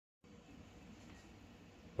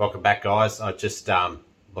Welcome back, guys. I just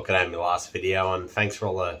looking at my last video, and thanks for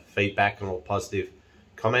all the feedback and all the positive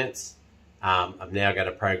comments. I'm now going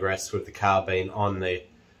to progress with the car being on the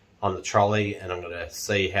trolley, and I'm going to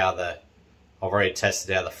see how I've already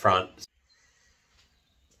tested out the front.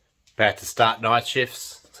 About to start night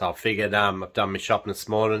shifts, so I figured I've done my shopping this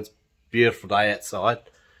morning. It's a beautiful day outside,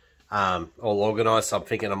 all organised. So I'm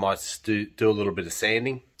thinking I might just do a little bit of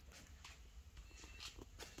sanding.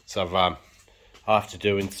 So I have to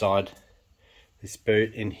do inside this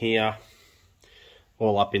boot in here,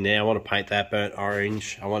 all up in there. I want to paint that burnt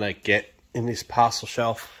orange. I want to get in this parcel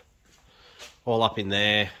shelf, all up in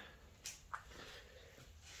there.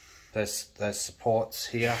 Those supports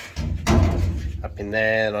here, up in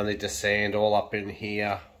there, and I need to sand all up in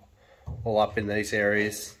here, all up in these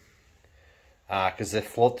areas. Because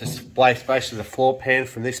basically the floor pan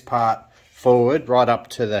from this part forward right up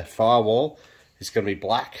to the firewall is going to be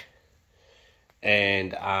black.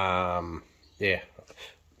 And yeah, I'll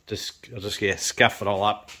just scuff it all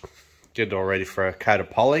up, get it all ready for a coat of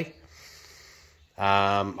poly.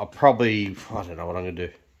 I'll probably, I don't know what I'm gonna do.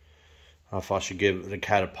 If I should give it a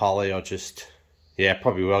coat of poly, I'll just, yeah,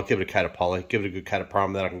 probably will. I'll give it a coat of poly, give it a good coat of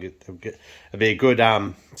primer that I can get. It'll be a good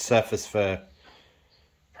surface for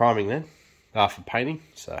priming then, for painting.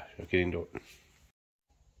 So I'll get into it.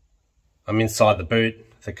 I'm inside the boot,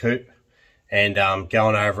 the coupe, and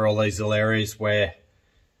going over all these little areas where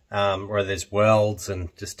there's welds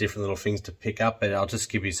and just different little things to pick up. But I'll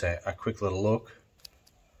just give you a quick little look.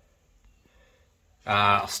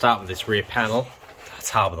 I'll start with this rear panel. It's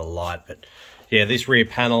hard with the light, but yeah, this rear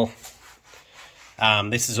panel,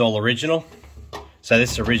 this is all original. So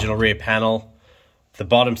this is original rear panel. The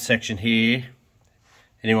bottom section here,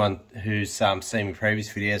 anyone who's seen my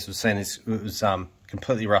previous videos was saying it was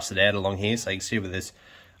completely rusted out along here. So you can see where there's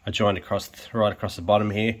I joined right across the bottom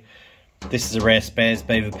here. This is a rare spares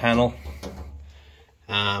beaver panel.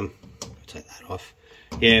 Take that off.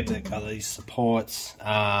 Yeah, they've got these supports.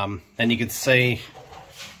 And you can see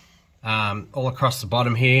all across the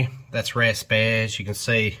bottom here, that's rare spares. You can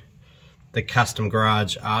see the custom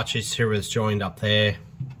garage arches here, it's joined up there.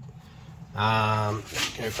 Go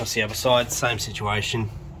across the other side, same situation.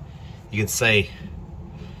 You can see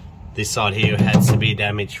this side here had severe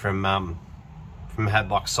damage from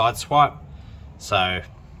had like side swipe. So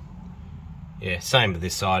yeah, same with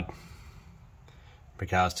this side in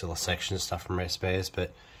regards to the section and stuff from rare spares.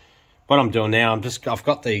 But what I'm doing now, I've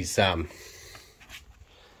got these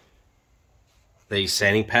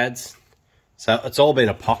sanding pads, so it's all been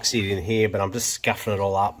epoxied in here, but I'm just scuffing it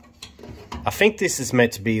all up. I think this is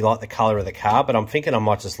meant to be like the color of the car, but I'm thinking I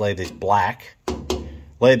might just leave this black, and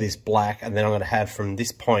then I'm going to have from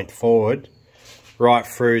this point forward right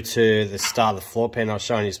through to the start of the floor pan I was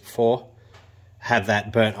showing you before, have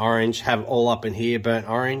that burnt orange, have it all up in here burnt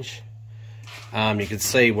orange. You can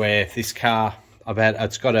see where this car,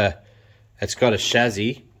 it's got a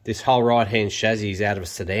chassis. This whole right hand chassis is out of a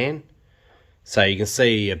sedan, so you can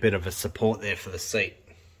see a bit of a support there for the seat,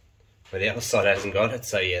 where the other side hasn't got it.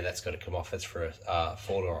 So yeah, that's got to come off. That's for a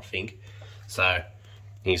four-door, I think. So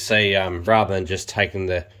you can see rather than just taking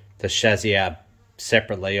the chassis out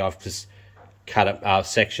separately, I've just cut a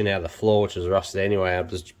section out of the floor, which was rusted anyway. I've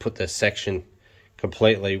just put the section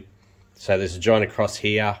completely, so there's a joint across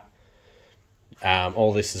here.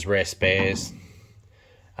 All this is rare spares,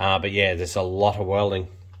 but yeah, there's a lot of welding.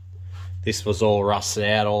 This was all rusted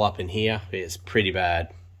out all up in here. It's pretty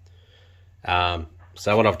bad.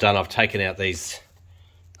 So what I've done, I've taken out these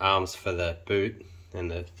arms for the boot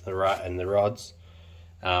and the rods.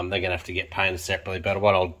 They're gonna have to get painted separately, but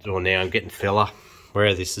what I'll do now, I'm getting filler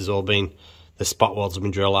where this has all been, the spot welds have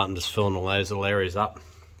been drilled up, and just filling all those little areas up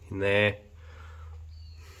in there.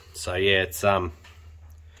 So yeah, it's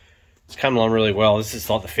coming along really well. This is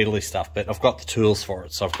like the fiddly stuff, but I've got the tools for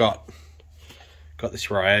it. So I've got this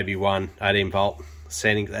Ryobi 18 volt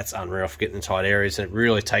sanding. That's unreal for getting in tight areas, and it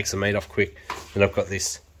really takes the meat off quick. And I've got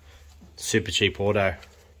this super cheap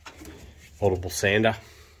audible sander,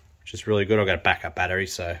 which is really good. I've got a backup battery,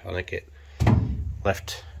 so I don't get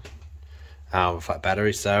left with that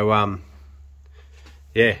battery. So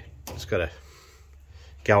yeah, just got to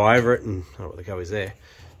go over it, and I don't know what the go is there.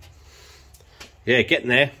 Yeah, getting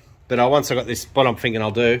there. But once I got this, what I'm thinking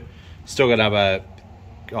I'll do, still got to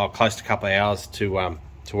have close to a couple of hours to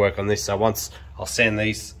work on this. So once I'll sand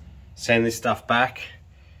this stuff back,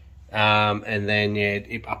 and then yeah,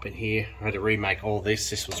 up in here I had to remake all this.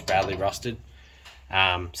 This was badly rusted.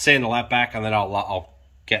 Sand all that back, and then I'll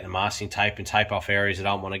get the masking tape and tape off areas I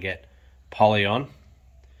don't want to get poly on,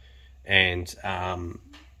 and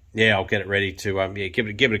yeah, I'll get it ready to yeah, give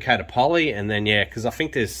it a coat of poly, and then yeah, because I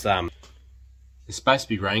think there's there's supposed to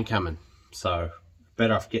be rain coming, so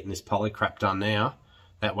better off getting this poly crap done now.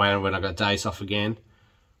 That way when I got days off again,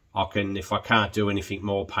 I can, if I can't do anything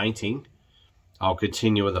more painting, I'll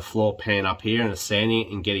continue with the floor pan up here and sanding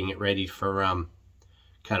it and getting it ready for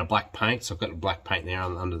coat of black paint. So I've got the black paint there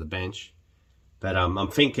under the bench. But I'm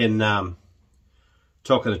thinking,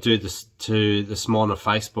 talking to dude this morning on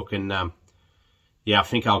Facebook, and yeah, I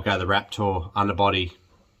think I'll go the Raptor underbody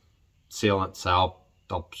sealant. So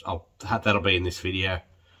that'll be in this video.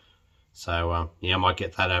 So yeah, I might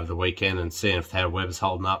get that over the weekend and see if that weather's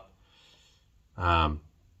holding up.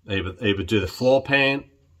 Either do the floor pan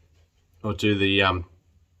or do the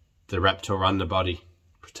Raptor underbody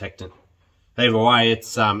protectant. Either way,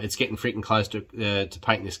 it's getting freaking close to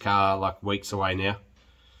painting this car, like weeks away now,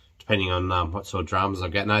 depending on what sort of drums I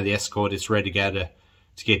get. No, the Escort is ready to go to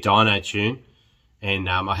get dyno tune, and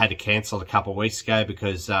I had to cancel a couple of weeks ago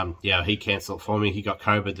because yeah, he cancelled it for me. He got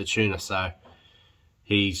COVID, the tuner, so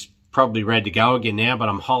he's probably ready to go again now, but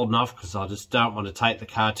I'm holding off because I just don't want to take the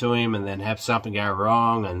car to him and then have something go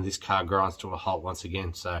wrong and this car grinds to a halt once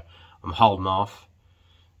again. So I'm holding off.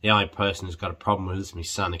 The only person who's got a problem with it is my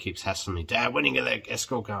son, who keeps hassling me. Dad, when you get that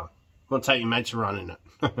Escort going? I want to take your mate to run in it.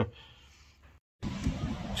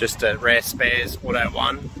 Just a Rare Spares Auto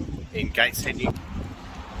 1 in Gateshead.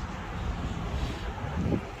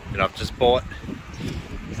 And I've just bought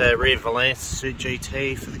the rear Valance Suit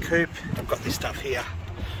GT for the coupe. I've got this stuff here.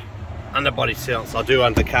 Underbody sealants I'll do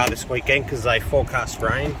under the car this weekend because they forecast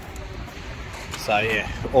rain. So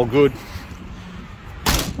yeah, all good.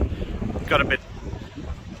 Got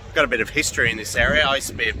a bit of history in this area. I used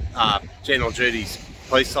to be a general duties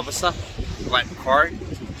police officer, Lake Macquarie,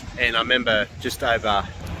 and I remember just over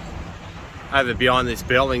behind this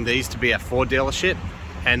building there used to be a Ford dealership,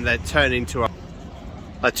 and they turned into a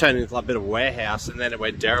bit of a warehouse, and then it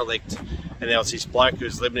went derelict, and there was this bloke who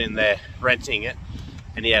was living in there renting it,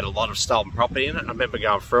 and he had a lot of stolen property in it. I remember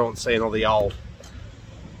going through and seeing all the old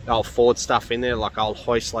Ford stuff in there, like old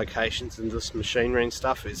hoist locations and just machinery and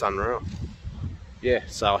stuff. It's unreal. Yeah,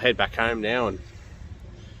 so I'll head back home now, and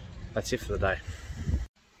that's it for the day.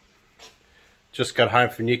 Just got home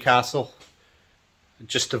from Newcastle.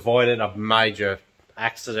 Just avoided a major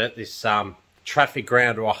accident. This traffic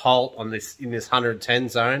ground to a halt in this 110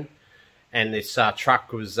 zone, and this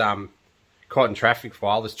truck was caught in traffic for a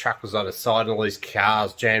while. This truck was on its side, and all these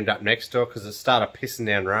cars jammed up next to it because it started pissing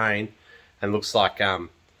down rain, and looks like I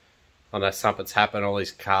know something's happened. All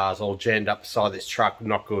these cars all jammed up beside this truck.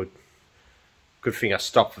 Not good. Good thing I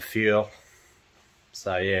stopped for fuel.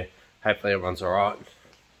 So yeah, hopefully everyone's alright.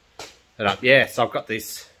 And yeah, so I've got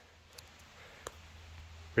this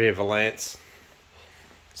rear Valance.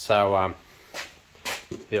 So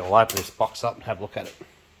yeah, I'll open this box up and have a look at it.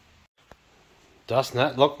 Doesn't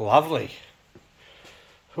that look lovely?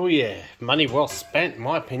 Oh yeah, money well spent in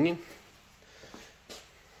my opinion. Let's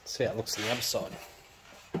see how it looks on the other side.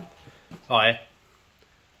 Oh yeah.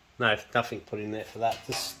 No, nothing put in there for that.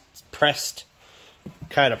 Just pressed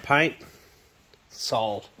coat of paint,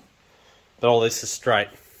 sold. But all this is straight.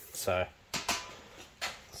 So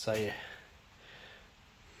yeah.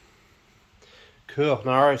 Cool,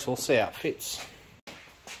 no worries, we'll see how it fits.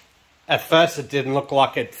 At first it didn't look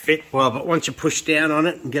like it fit well, but once you push down on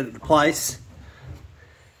it and get it to place,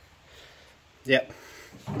 yep.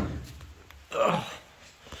 Ugh.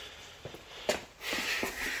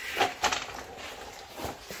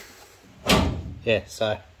 Yeah,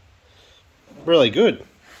 so really good.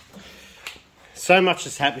 So much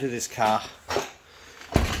has happened to this car.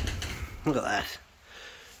 Look at that.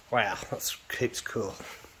 Wow, that keeps cool.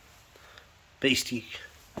 Beastie.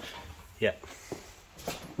 Yep.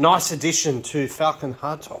 Nice addition to Falcon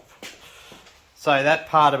hardtop. So that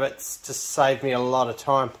part of it's just saved me a lot of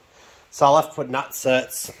time. So I'll have to put nut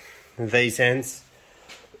certs in these ends.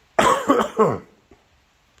 I've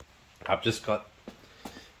just got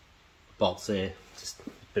bolts there, just a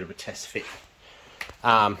bit of a test fit.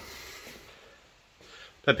 But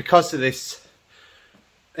because of this,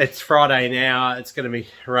 it's Friday now, it's going to be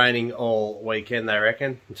raining all weekend they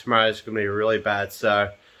reckon, and tomorrow's going to be really bad, so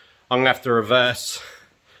I'm going to have to reverse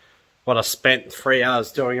what I spent 3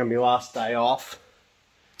 hours doing on my last day off.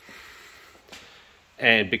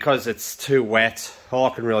 And because it's too wet, all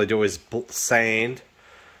I can really do is sand,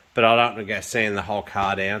 but I don't want to go sand the whole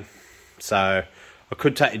car down. So I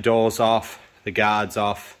could take the doors off, the guards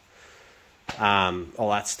off, all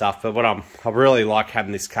that stuff. But I really like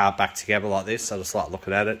having this car back together like this. I just like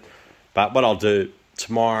looking at it. But what I'll do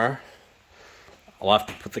tomorrow, I'll have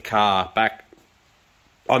to put the car back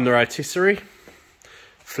on the rotisserie,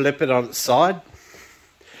 flip it on its side,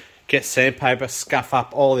 get sandpaper, scuff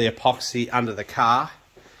up all the epoxy under the car,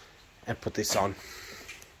 and put this on.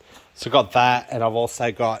 So I've got that, and I've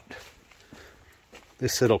also got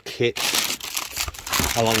this little kit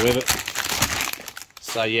along with it.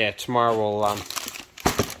 So yeah, tomorrow we'll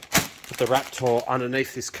put the Raptor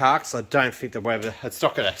underneath this car, because I don't think the weather, it's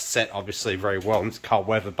not going to set obviously very well in this cold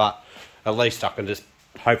weather, but at least I can just,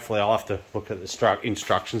 hopefully I'll have to look at the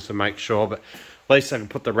instructions to make sure, but at least I can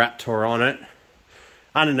put the Raptor on it,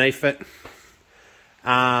 underneath it.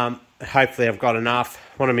 Hopefully I've got enough.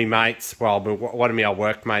 One of my mates, well, one of my old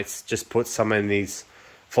work mates just put some in his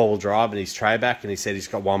four-wheel drive in his tray back, and he said he's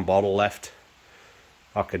got one bottle left.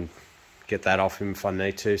 I can get that off him if I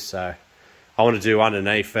need to, so I want to do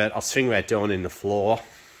underneath it. I was thinking about doing in the floor,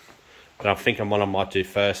 but I'm thinking what I might do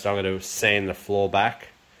first, I'm going to sand the floor back.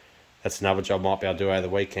 That's another job I might be able to do over the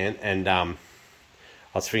weekend, and I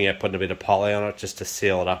was thinking about putting a bit of poly on it just to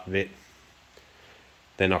seal it up a bit.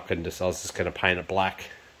 Then I was just going to paint it black.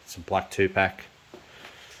 It's a black 2-pack.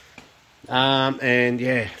 And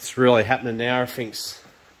yeah, it's really happening now. Everything's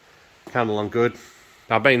coming along good.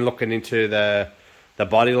 I've been looking into the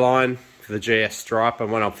body line for the GS stripe,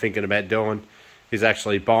 and what I'm thinking about doing is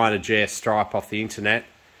actually buying a GS stripe off the internet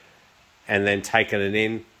and then taking it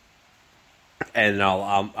in, and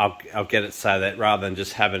I'll get it so that rather than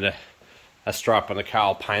just having a stripe on the car,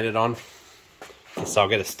 I'll paint it on. So I'll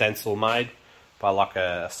get a stencil made by like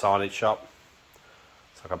a signage shop,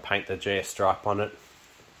 so I can paint the GS stripe on it.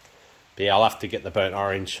 But yeah, I'll have to get the burnt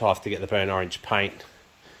orange. I'll have to get the burnt orange paint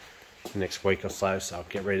the next week or so, so I'll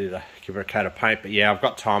get ready to give her a coat of paint. But yeah, I've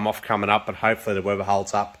got time off coming up, but hopefully the weather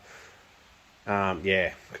holds up.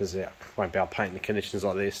 Yeah, because I won't be able to paint in the conditions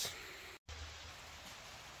like this.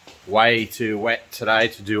 Way too wet today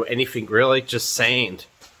to do anything really, just sand.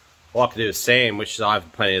 All I can do is sand, which I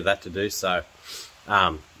have plenty of that to do, so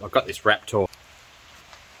I've got this Raptor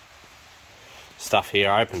stuff here.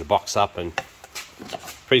 I opened the box up and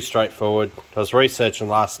pretty straightforward. I was researching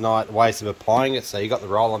last night ways of applying it. So you got the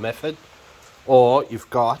roller method, or you've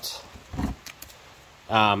got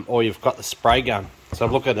the spray gun. So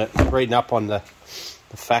I'm looking at reading up on the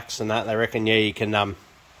facts and that. They reckon you can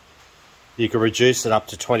reduce it up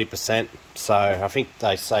to 20%. So I think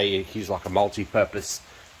they say you use like a multi-purpose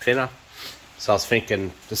thinner. So I was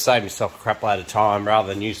thinking to save myself a crap load of time rather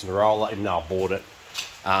than using the roller, even though I bought it.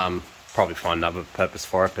 Probably find another purpose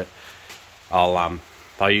for it, but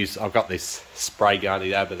I've got this spray gun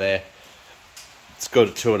over there. It's got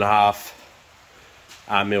a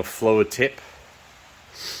 2.5 mil fluid tip.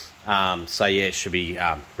 So yeah, it should be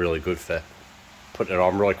really good for putting it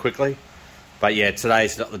on really quickly. But yeah,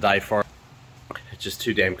 today's not the day for it. It's just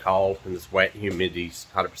too damn cold and it's wet, humidity's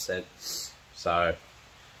 100%. So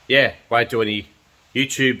yeah, won't do any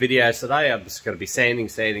YouTube videos today. I'm just going to be sanding.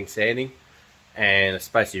 And it's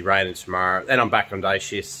supposed to be raining tomorrow. Then I'm back on day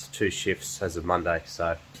shifts, 2 shifts as of Monday.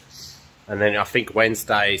 So, and then I think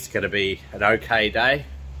Wednesday is going to be an okay day,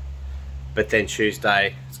 but then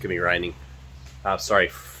Tuesday it's going to be raining. Sorry,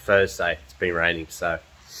 Thursday it's been raining. So,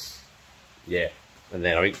 yeah, and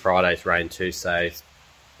then I think Friday's rain too. So, it's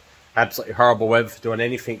absolutely horrible weather for doing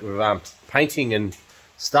anything with painting and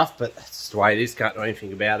stuff. But that's the way it is. Can't do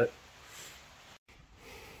anything about it.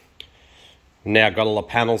 Now got all the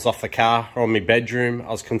panels off the car on my bedroom.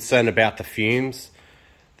 I was concerned about the fumes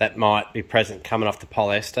that might be present coming off the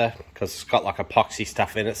polyester, because it's got like epoxy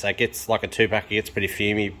stuff in it, so it gets like a 2-pack, it gets pretty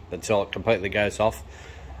fumy until it completely goes off.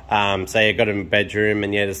 So yeah, got it in my bedroom,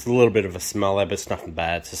 and yeah, there's a little bit of a smell there, but it's nothing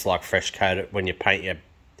bad. It's just like fresh coat when you paint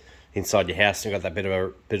inside your house, and you've got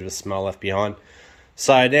that bit of a smell left behind.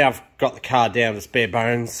 So now I've got the car down to its bare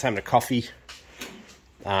bones, having a coffee.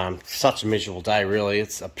 Such a miserable day really.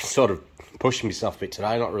 It's sort of pushing myself a bit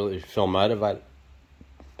today, not really feel motivated,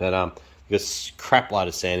 but there's a crap load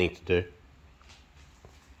of sanding to do.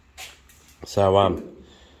 So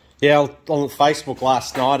yeah, on Facebook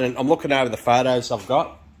last night, and I'm looking over the photos I've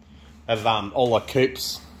got of all the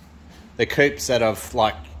coupes that I've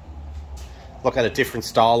like look at the different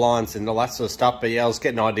style lines and all that sort of stuff. But yeah, I was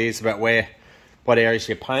getting ideas about what areas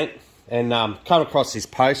you paint, and come across this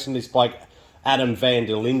post from this bloke Adam van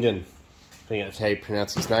der Linden. I think that's how you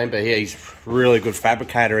pronounce his name, but yeah, he's a really good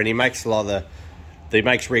fabricator, and he makes a lot of he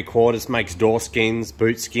makes rear quarters, makes door skins,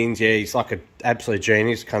 boot skins. Yeah, he's like an absolute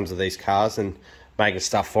genius when it comes to these cars and making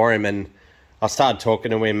stuff for him. And I started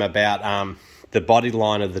talking to him about the body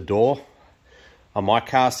line of the door on my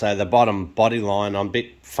car. So the bottom body line, I'm a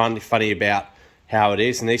bit funny about how it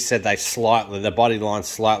is, and he said the body line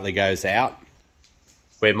slightly goes out,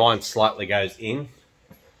 where mine slightly goes in.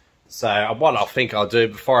 So what I think I'll do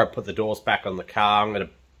before I put the doors back on the car, I'm going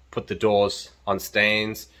to put the doors on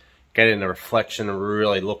stands, get in the reflection and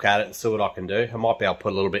really look at it and see what I can do. I might be able to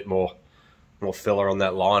put a little bit more more filler on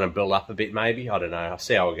that line and build up a bit maybe. I don't know. I'll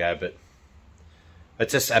see how we go, but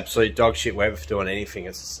it's just absolute dog shit weather for doing anything.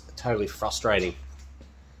 It's totally frustrating.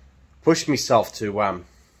 Pushed myself to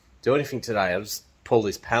do anything today. I just pulled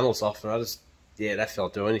these panels off and I just, yeah, that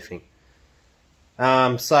felt do anything.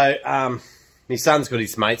 My son's got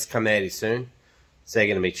his mates come out here soon. So they're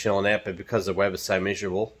going to be chilling out, but because the weather's so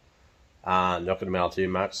miserable, not going to be able to do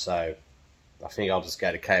much, so I think I'll just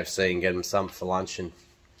go to KFC and get them something for lunch, and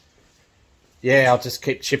yeah, I'll just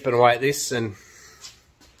keep chipping away at this and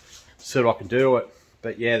see what I can do with it.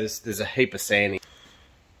 But yeah, there's a heaps of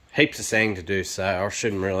sanding to do, so I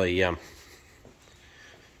shouldn't really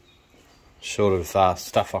short of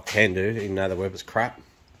stuff I can do, even though the weather's crap.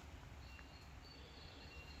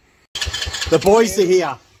 The boys are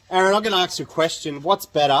here. Aaron, I'm going to ask you a question. What's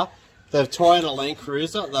better, the Toyota Land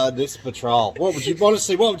Cruiser or this Patrol? What would you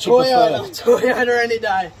honestly? What would you prefer? Toyota any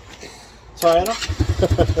day. Toyota?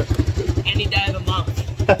 Any day of the month.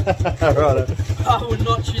 Right. I would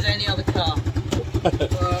not choose any other car.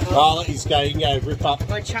 I'll let you go. You can go rip up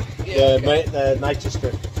the nature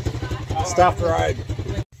strip. Stuff the road.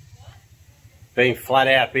 Being flat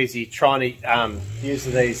out busy trying to use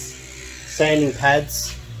these sanding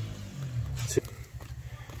pads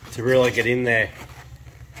to really get in there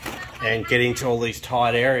and get into all these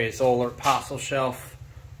tight areas, all at parcel shelf,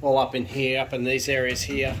 all up in here, up in these areas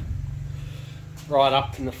here, right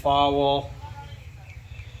up in the firewall.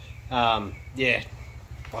 Yeah,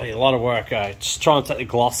 bloody a lot of work. Just try and take the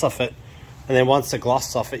gloss off it, and then once the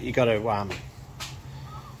gloss off it, you got to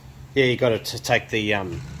yeah, you got to take the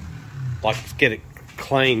like get it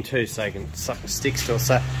clean too, so you can suck the sticks to it.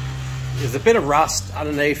 So there's a bit of rust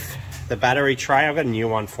underneath the battery tray. I've got a new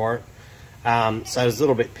one for it, so it's a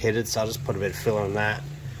little bit pitted, so I'll just put a bit of filler on that.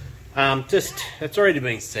 It's already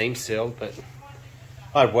been seam sealed, but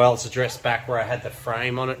I had welds addressed back where I had the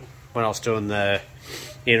frame on it when I was doing the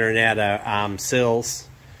inner and outer sills.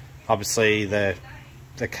 Obviously the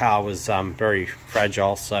car was very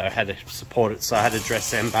fragile, so I had to support it, so I had to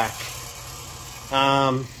dress them back.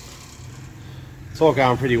 It's all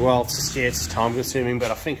going pretty well. It's just, yeah, it's time consuming,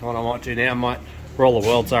 but I think what I might do now, where all the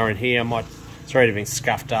welds are in here, it's already been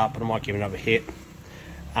scuffed up, but I might give it another hit,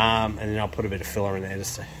 and then I'll put a bit of filler in there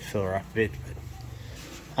just to fill her up a bit.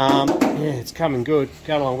 But, yeah, it's coming good,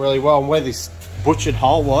 going along really well. And where this butchered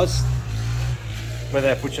hole was,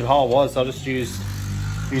 I just used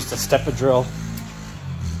a stepper drill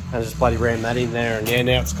and just bloody ram that in there, and yeah,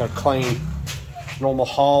 now it's got a clean normal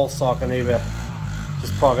hole, so I can either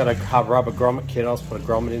just probably got a rubber grommet kit. I'll just put a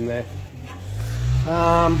grommet in there.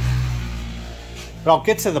 But I'll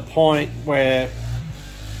get to the point where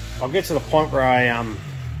I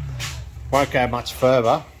won't go much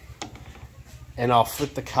further, and I'll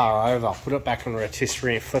flip the car over. I'll put it back on the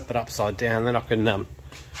rotisserie and flip it upside down. Then I can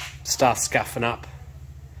start scuffing up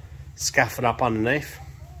underneath.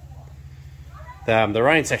 The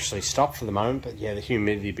rain's actually stopped for the moment, but yeah, the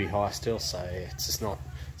humidity will be high still, so yeah, it's just not.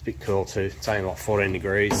 It's a bit cool too. It's only like 14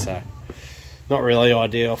 degrees, so not really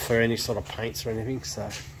ideal for any sort of paints or anything. So.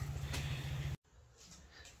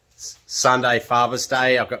 Sunday, Father's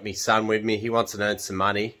Day, I've got my son with me. He wants to earn some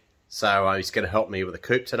money, so he's going to help me with a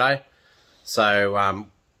coupe today. So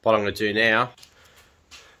what I'm going to do now,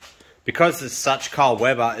 because it's such cold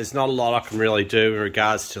weather, there's not a lot I can really do in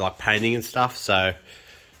regards to like painting and stuff. So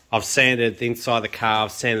I've sanded the inside of the car,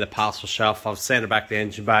 I've sanded the parcel shelf, I've sanded back the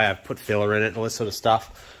engine bay, I've put filler in it and all this sort of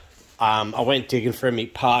stuff. I went digging for any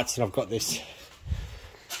parts, and I've got this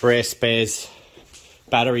Rare Spares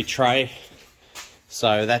battery tray.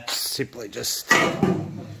 So that simply just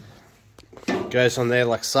goes on there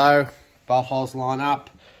like so. Bolt holes line up.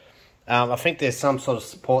 I think there's some sort of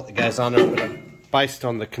support that goes under it, but based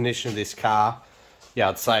on the condition of this car, yeah,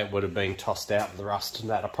 I'd say it would have been tossed out with the rust and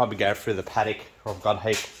that. I'll probably go through the paddock, or I've got a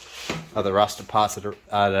heap of the rusted parts that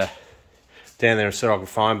are down there and see what I can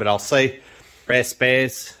find, but I'll see. Rare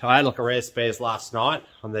Spares. I had a look at Rare Spares last night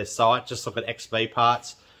on their site, just look at XB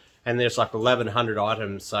parts. And there's like 1,100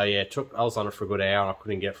 items, so yeah, I was on it for a good hour and I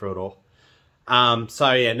couldn't get through it all.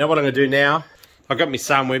 So yeah, know what I'm gonna do now. I've got my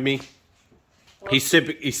son with me. He's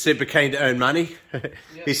super keen to earn money. Yep.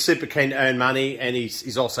 He's super keen to earn money, and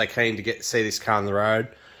he's also keen to see this car on the road.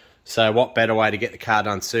 So what better way to get the car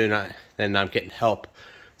done sooner than getting help?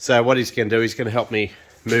 So what he's gonna do, he's gonna help me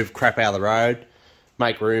move crap out of the road,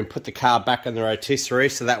 make room, put the car back on the rotisserie,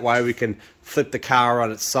 so that way we can flip the car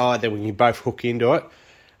on its side, then we can both hook into it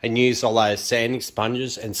and use all those sanding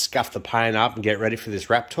sponges and scuff the paint up and get ready for this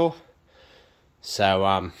Raptor.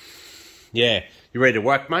 So, yeah. You ready to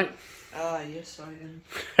work, mate? Yes, I am.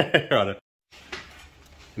 Right.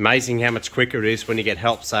 Amazing how much quicker it is when you get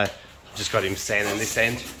help. So, I've just got him sanding this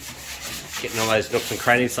end. getting all those nooks and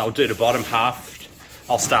crannies. So I'll do the bottom half.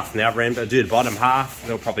 I'll start from the other end, but I'll do the bottom half.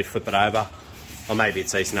 They'll probably flip it over. Or maybe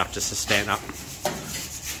it's easy enough just to stand up.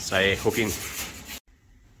 So yeah, hooking. I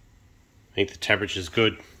think the temperature's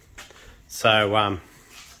good. So I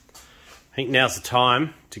think now's the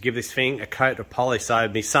time to give this thing a coat of polish. So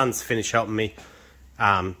my son's finished helping me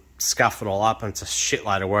scuff it all up, and it's a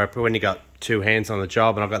shitload of work. But when you got two hands on the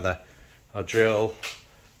job, and I've got a drill,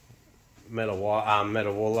 metal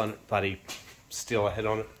wool on it, bloody steel head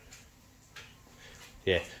on it.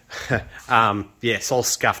 Yeah, yeah, it's all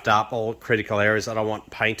scuffed up, all critical areas that I want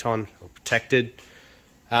paint on or protected.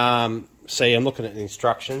 See, I'm looking at the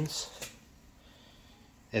instructions.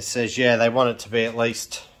 It says, yeah, they want it to be at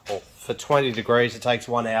least, well, for 20 degrees, it takes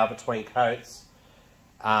 1 hour between coats.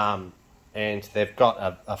 And they've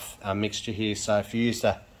got a mixture here, so if you use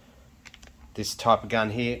this type of gun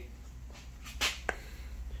here,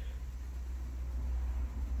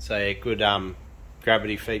 so a good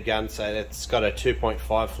gravity feed gun, so it's got a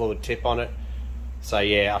 2.5 fluid tip on it. So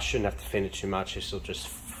yeah, I shouldn't have to thin it too much, this will just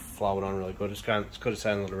flow it on really good. It's got its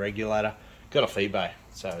own little regulator. Got off eBay,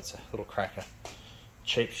 so it's a little cracker.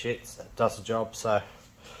 Cheap shit, so it does the job. So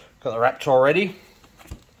got the Raptor ready.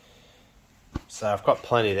 So I've got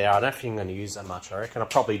plenty there. I don't think I'm going to use that much, I reckon. I'll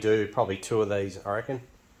probably do two of these, I reckon.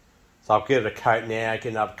 So I'll give it a coat now, get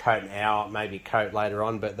another coat an hour, maybe coat later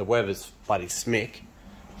on, but the weather's bloody smick.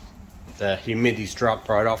 The humidity's dropped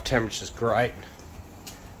right off, temperature's great.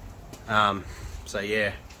 So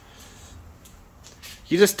yeah.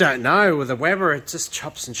 You just don't know with the weather, it just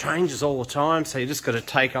chops and changes all the time, so you just got to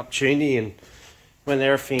take opportunity, and when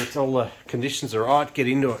everything, all the conditions are right, get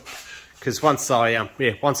into it. Because once I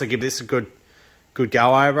give this a good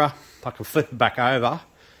go over, I can flip it back over,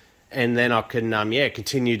 and then I can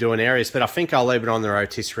continue doing areas. But I think I'll leave it on the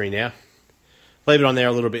rotisserie now. Leave it on there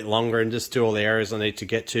a little bit longer and just do all the areas I need to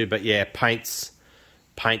get to. But yeah, paint's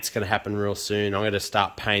going to happen real soon. I'm going to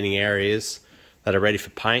start painting areas that are ready for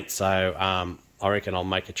paint. So I reckon I'll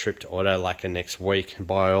make a trip to Auto Lacquer next week and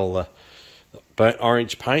buy all the burnt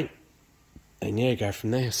orange paint. And yeah, go from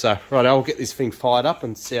there. So right, I'll get this thing fired up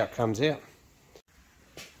and see how it comes out.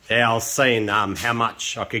 Yeah, I was seeing how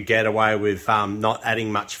much I could get away with not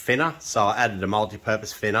adding much thinner. So I added a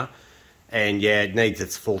multi-purpose thinner. And yeah, it needs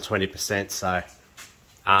its full 20%. So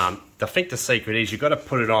I think the secret is you've got to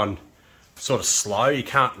put it on sort of slow. You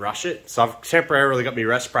can't rush it. So I've temporarily got my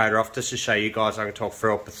respirator off just to show you guys I can talk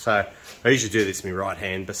through it. But so I usually do this with my right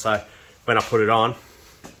hand. But so when I put it on,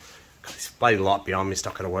 got this bloody light behind me, it's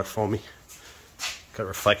not going to work for me. Got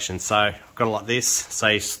reflection. So I've got it like this. So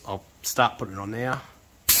I'll start putting it on now.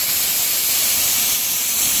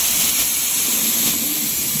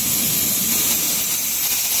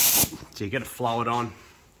 So you got to flow it on.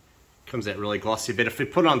 Comes out really glossy. But if we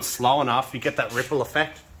put it on slow enough, you get that ripple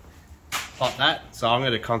effect like that. So I'm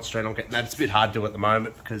going to concentrate on getting that. It's a bit hard to do at the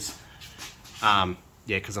moment because,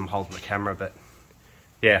 because I'm holding the camera. But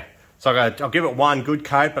yeah, so I'll give it one good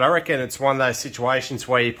coat. But I reckon it's one of those situations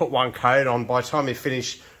where you put one coat on. By the time you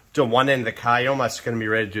finish doing one end of the car, you're almost going to be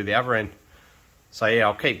ready to do the other end. So yeah,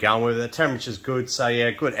 I'll keep going with it. The temperature's good. So yeah,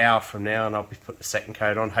 a good hour from now, and I'll be putting the second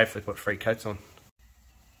coat on. Hopefully put 3 coats on.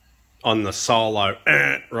 On the Solo,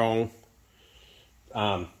 wrong.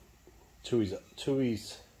 Tui's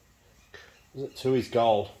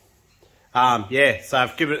Gold. Yeah, so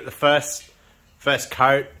I've given it the first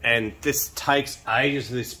coat, and this takes ages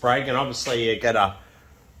of this spray, and obviously you get a,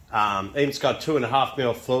 even it's got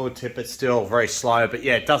 2.5mm fluid tip, it's still very slow, but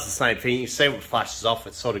yeah, it does the same thing. You see what flashes off,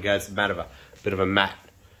 it sort of goes a bit of a matte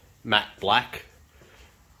black.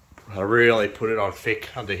 I really put it on thick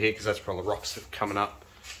under here because that's where all the rocks are coming up,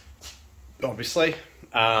 obviously.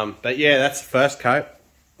 But yeah, that's the first coat.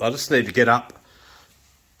 I just need to get up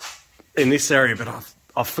in this area, but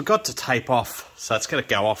I forgot to tape off, so it's going to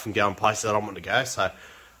go off and go in places I don't want to go. So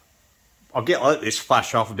I'll let this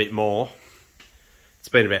flash off a bit more. It's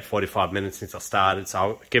been about 45 minutes since I started, so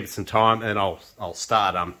I'll give it some time, and I'll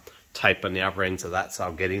start taping the other ends of that, so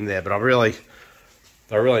I'll get in there. But I really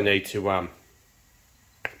need to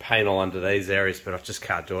paint all under these areas, but I just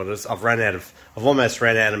can't do it. I've almost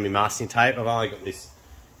ran out of my masking tape. I've only got this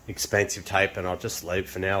expensive tape, and I'll just leave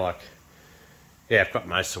for now. Like, yeah, I've got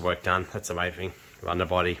most of the work done. That's amazing.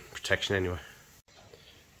 Underbody protection anyway.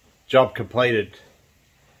 Job completed.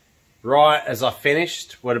 Right as I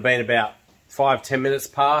finished, would have been about 5-10 minutes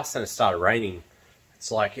past, and it started raining.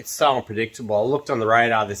 It's like, it's so unpredictable. I looked on the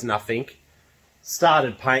radar, there's nothing.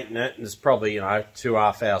 Started painting it, and it's probably,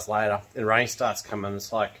 2.5 hours later, and rain starts coming.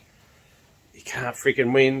 It's like, you can't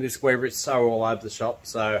freaking win this weather. It's so all over the shop.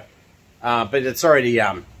 So, but it's already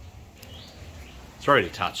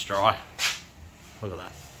touch dry. Look at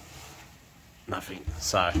that. Nothing.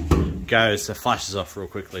 So goes, it flashes off real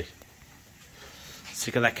quickly.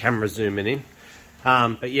 Sick of that camera zooming in.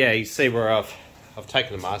 But yeah, you see where I've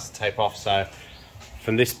taken the master tape off. So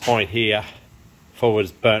from this point here, forward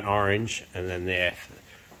is burnt orange, and then there.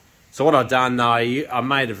 So what I've done,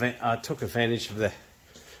 I took advantage of the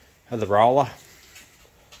roller.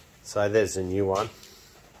 So there's a new one.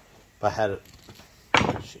 I had it.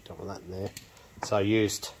 Shit, don't want that in there. So I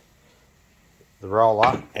used the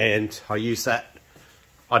roller, and I used that.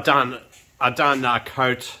 I done a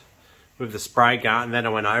coat with the spray gun, and then I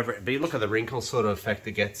went over it. But you look at the wrinkle sort of effect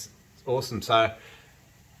it gets. It's awesome. So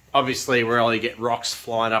obviously we really get rocks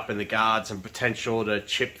flying up in the guards and potential to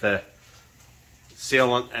chip the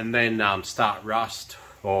sealant and then start rust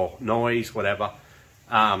or noise, whatever.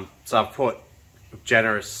 So I've put a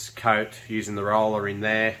generous coat using the roller in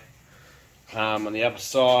there on the other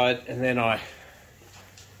side, and then I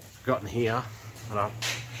got in here and I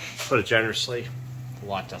put it generously. The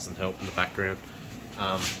light doesn't help in the background,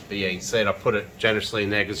 but yeah, you can see it. I put it generously in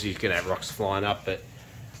there because you can have rocks flying up. But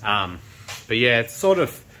yeah, it's sort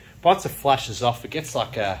of, once it flashes off, it gets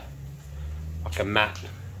like a matte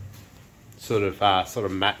sort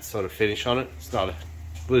of matte sort of finish on it. It's not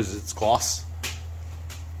loses its gloss.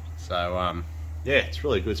 So yeah, it's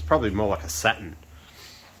really good. It's probably more like a satin.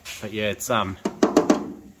 But yeah, it's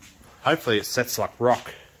hopefully it sets like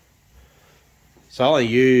rock. So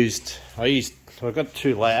I've got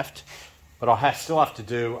 2 left, but I still have to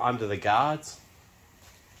do under the guards.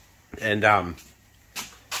 And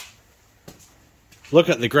look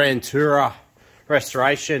at the Grand Tourer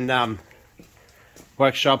restoration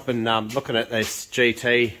workshop, and looking at this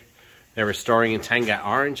GT they're restoring in Tango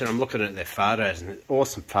Orange, and I'm looking at their photos, and they're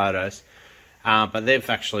awesome photos. But they've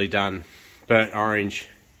actually done burnt orange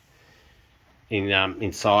in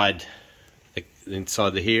inside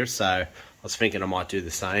the here, so I was thinking I might do the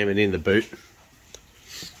same, and in the boot.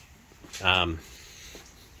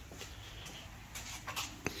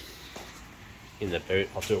 In the boot,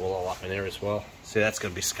 I'll do it all up in there as well. See, that's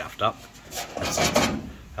going to be scuffed up. That's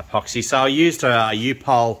epoxy. So I used a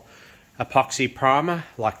U-Pole epoxy primer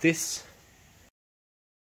like this.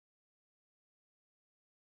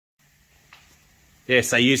 Yeah,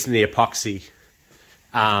 so using the epoxy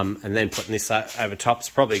and then putting this over top is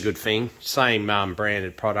probably a good thing. Same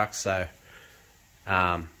branded product, so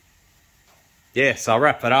yeah, so I'll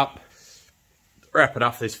wrap it up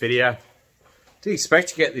this video. Didn't expect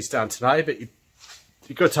to get this done today, but you've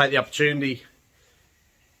got to take the opportunity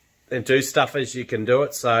and do stuff as you can do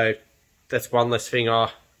it. So that's one less thing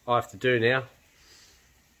I have to do now.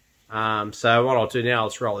 So what I'll do now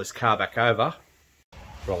is roll this car back over.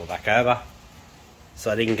 Roll it back over.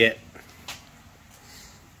 So I didn't get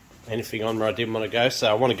anything on where I didn't want to go. So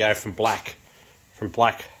I want to go from black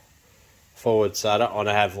forward. So I don't want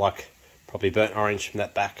to have like probably burnt orange from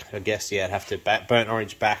that back. I guess, yeah, I'd have to burnt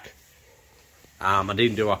orange back. I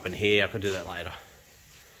didn't do up in here. I could do that later.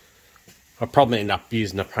 I'll probably end up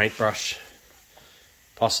using a paintbrush,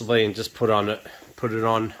 possibly, and just put it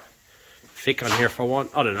on thick on here if I want.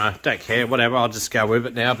 I don't know. Don't care. Whatever. I'll just go with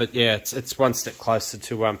it now. But yeah, it's one step closer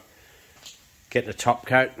to getting a top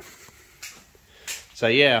coat. So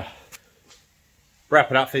yeah, wrap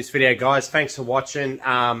it up for this video, guys. Thanks for watching.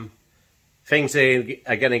 Things are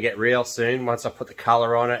going to get real soon. Once I put the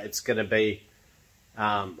colour on it, it's going to be.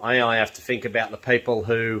 I only have to think about the people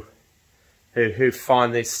who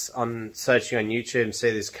find this on searching on YouTube and see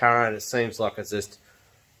this car, and it seems like it's just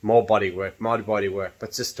more body work, but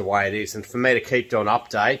it's just the way it is. And for me to keep doing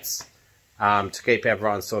updates, to keep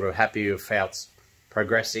everyone sort of happy with how it's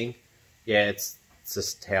progressing, yeah, it's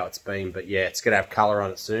just how it's been. But yeah, it's going to have colour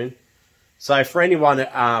on it soon. So for anyone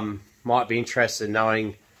that might be interested in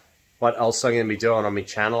knowing what else I'm going to be doing on my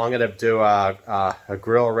channel, I'm going to do a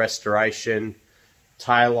grille restoration,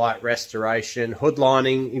 tail light restoration, hood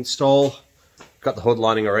lining install. Got the hood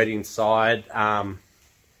lining already inside.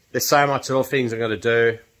 There's so much other things I'm going to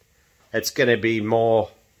do. It's going to be more,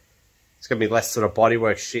 it's going to be less sort of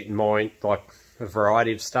bodywork shit and more like a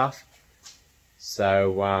variety of stuff.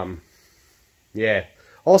 So, yeah.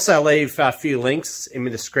 Also leave a few links in the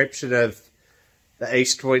description of the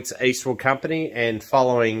Eastwood Company, and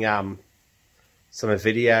following some of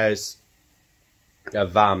the videos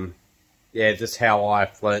of, yeah, just how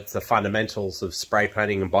I've learnt the fundamentals of spray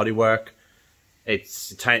painting and bodywork.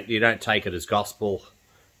 You don't take it as gospel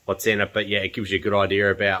what's in it, but yeah, it gives you a good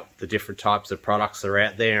idea about the different types of products that are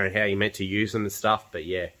out there and how you're meant to use them and stuff. But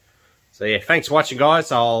yeah, so yeah, thanks for watching,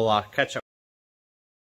 guys. I'll catch up